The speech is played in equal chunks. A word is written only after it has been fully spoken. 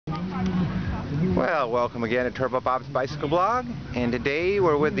Well, welcome again to Turbo Bob's Bicycle Blog, and today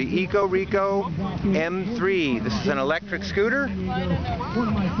we're with the EcoReco M3. This is an electric scooter. It's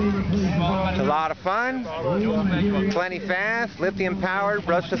a lot of fun, plenty fast, lithium powered,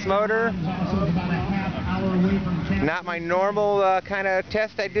 brushless motor. Not my normal kind of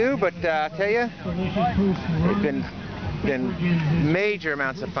test I do, but I'll tell you, it's been major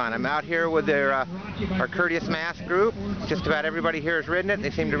amounts of fun. I'm out here with our Courteous Mass group. Just about everybody here has ridden it. They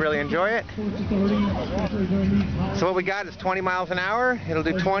seem to really enjoy it. So what we got is 20 miles an hour. It'll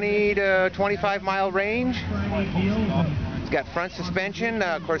do 20 to 25 mile range. It's got front suspension.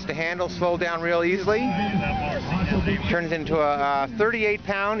 Of course, the handles fold down real easily. Turns into a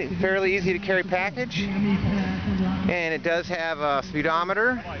 38-pound, fairly easy to carry package. And it does have a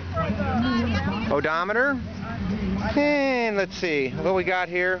speedometer, odometer. And let's see, what we got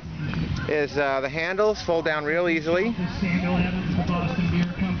here is the handles fold down real easily.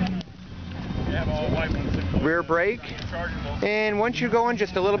 Rear brake. And once you're going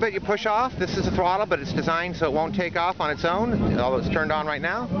just a little bit, you push off. This is a throttle, but it's designed so it won't take off on its own, although it's turned on right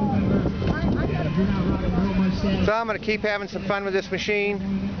now. So I'm going to keep having some fun with this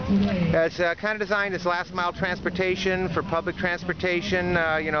machine. It's kind of designed as last mile transportation for public transportation,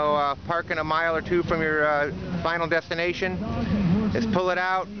 parking a mile or two from your final destination. Just pull it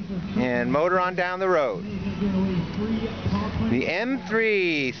out and motor on down the road. The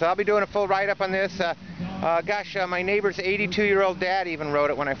M3, so I'll be doing a full write-up on this. My neighbor's 82-year-old dad even rode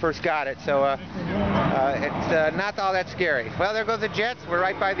it when I first got it, so it's not all that scary. Well, there go the jets. We're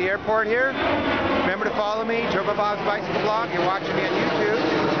right by the airport here. Remember to follow me, Turbo Bob's Bicycle Blog. You're watching me on YouTube.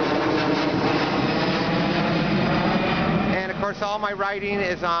 And of course, all my writing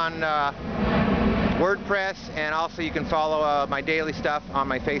is on WordPress, and also you can follow my daily stuff on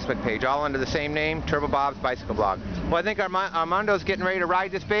my Facebook page, all under the same name, Turbo Bob's Bicycle Blog. Well, I think Rmando's getting ready to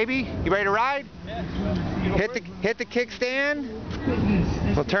ride this baby. You ready to ride? Hit the kickstand.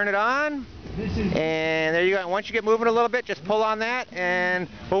 We'll turn it on. And there you go. Once you get moving a little bit, just pull on that, and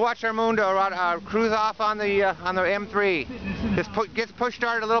we'll watch Rmando cruise off on the M3. Just gets push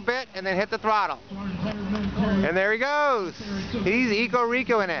started a little bit, and then hit the throttle. And there he goes. He's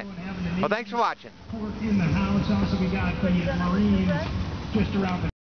EcoReco in it. Well, thanks for watching. In the house, also we got the Marines just around the